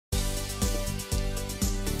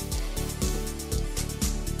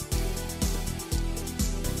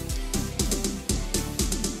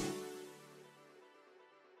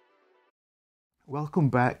Welcome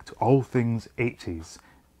back to All Things 80s.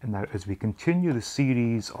 And now as we continue the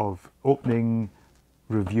series of opening,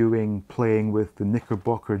 reviewing, playing with the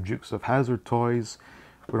Knickerbocker Dukes of Hazzard toys,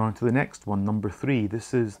 we're on to the next one, number 3.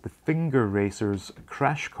 This is the Finger Racers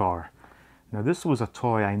Crash Car. Now this was a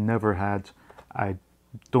toy I never had. I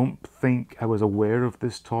don't think I was aware of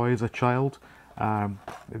this toy as a child.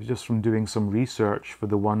 It was just from doing some research for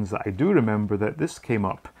the ones that I do remember that this came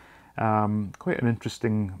up. Quite an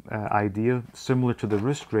interesting idea, similar to the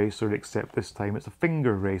wrist racer, except this time it's a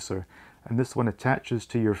finger racer, and this one attaches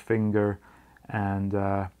to your finger, and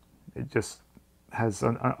it just has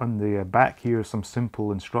on the back here some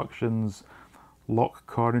simple instructions: lock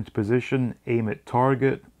car into position, aim at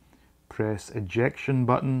target, press ejection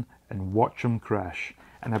button, and watch them crash.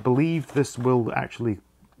 And I believe this will actually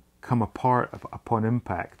come apart upon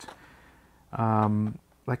impact.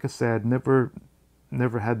 Like I said, never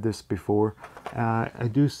had this before. I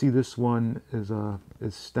do see this one is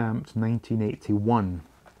stamped 1981.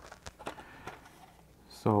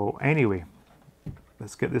 So anyway,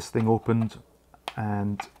 let's get this thing opened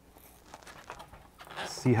and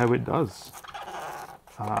see how it does.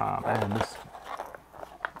 Man, this,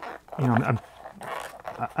 you know,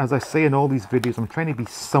 as I say in all these videos, I'm trying to be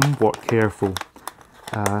somewhat careful.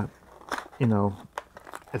 You know,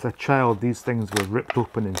 as a child, these things were ripped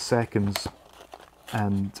open in seconds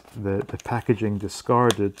and the packaging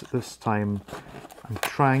discarded. This time I'm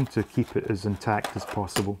trying to keep it as intact as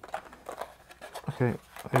possible. Okay,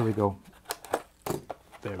 there we go.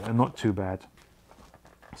 There, not too bad.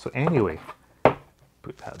 So anyway,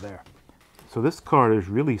 put that there. So this car is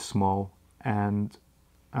really small, and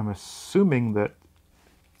I'm assuming that,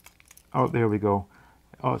 oh, there we go.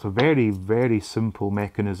 Oh, it's a very, very simple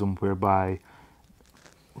mechanism whereby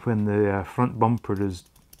when the front bumper is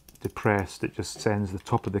depressed, it just sends the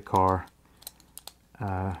top of the car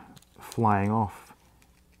flying off,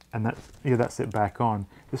 and that's it back on.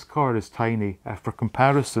 This car is tiny. For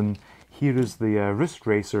comparison, here is the wrist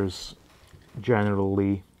racers General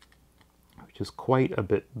Lee, which is quite a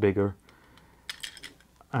bit bigger.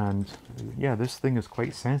 And yeah, this thing is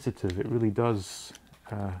quite sensitive. It really does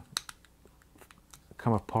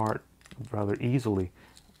come apart rather easily.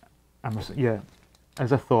 Yeah,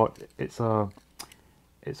 as I thought, it's a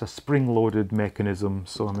spring-loaded mechanism,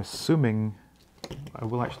 so I'm assuming, I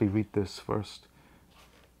will actually read this first.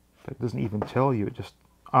 It doesn't even tell you, it just,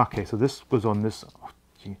 okay, so this goes on this, oh,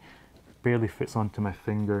 gee, barely fits onto my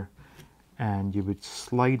finger, and you would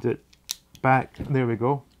slide it back, there we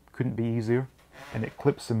go, couldn't be easier, and it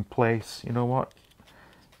clips in place, you know what,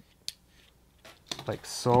 like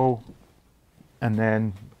so, and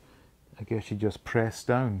then I guess you just press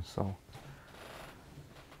down. So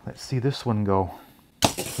let's see this one go.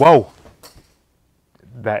 Whoa!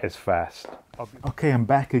 That is fast. Okay, I'm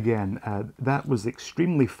back again. That was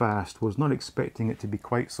extremely fast. Was not expecting it to be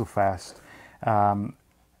quite so fast. Now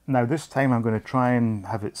this time I'm going to try and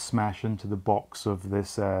have it smash into the box of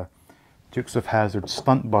this Dukes of Hazzard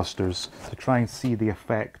Stunt Busters to try and see the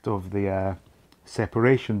effect of the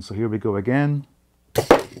separation. So here we go again.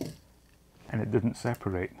 And it didn't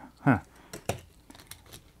separate. Huh.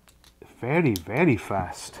 Very, very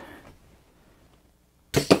fast.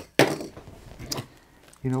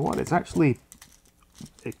 You know what, it's actually,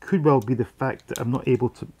 it could well be the fact that I'm not able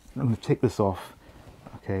to, I'm going to take this off,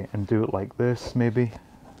 okay, and do it like this maybe,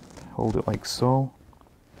 hold it like so.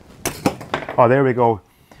 Oh, there we go,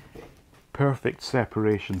 perfect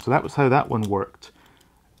separation. So that was how that one worked.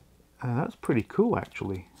 That's pretty cool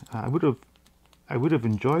actually. I would have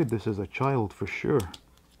enjoyed this as a child for sure.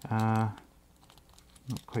 Not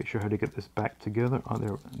quite sure how to get this back together. Oh,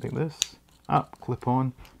 there, like this, up, clip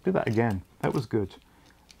on, do that again, that was good.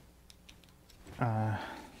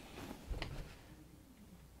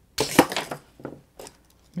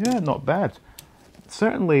 Yeah, not bad.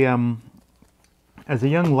 Certainly, as a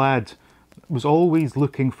young lad, was always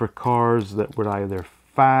looking for cars that were either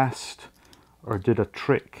fast or did a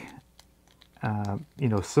trick. You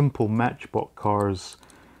know, simple matchbox cars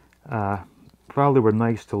probably were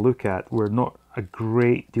nice to look at, were not a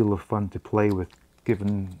great deal of fun to play with,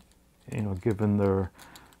 given their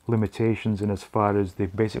limitations in as far as they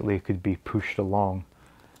basically could be pushed along.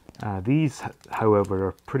 These, however,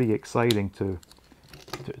 are pretty exciting to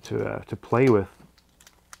play with,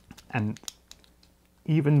 and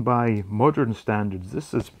even by modern standards,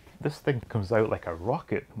 this thing comes out like a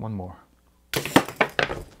rocket. One more.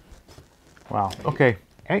 Wow. Okay.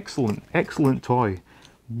 Excellent, excellent toy.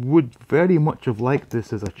 Would very much have liked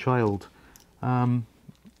this as a child.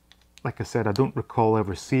 Like I said, I don't recall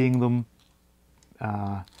ever seeing them.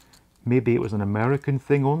 Maybe it was an American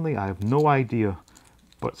thing only, I have no idea.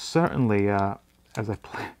 But certainly as I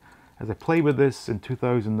play with this in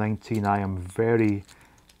 2019, I am very,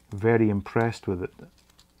 very impressed with it.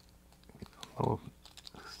 Oh,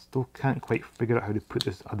 still can't quite figure out how to put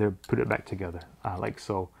it back together, like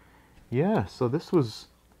so. Yeah, so this was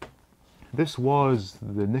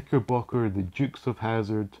the Knickerbocker, the Dukes of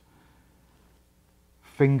Hazzard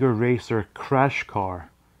Finger Racer Crash Car.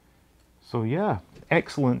 So yeah,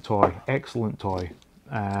 excellent toy, excellent toy.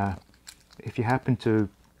 If you happen to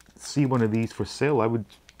see one of these for sale, I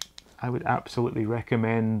would absolutely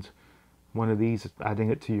recommend one of these,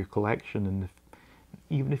 adding it to your collection. And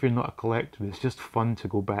even if you're not a collector, it's just fun to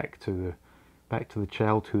go back to the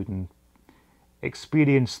childhood and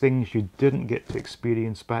experience things you didn't get to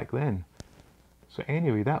experience back then. So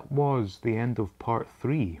anyway, that was the end of part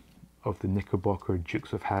 3 of the Knickerbocker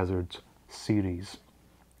Dukes of Hazzard series.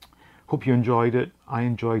 Hope you enjoyed it. I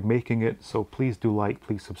enjoyed making it, so please do like,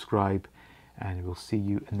 please subscribe, and we'll see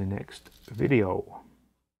you in the next video.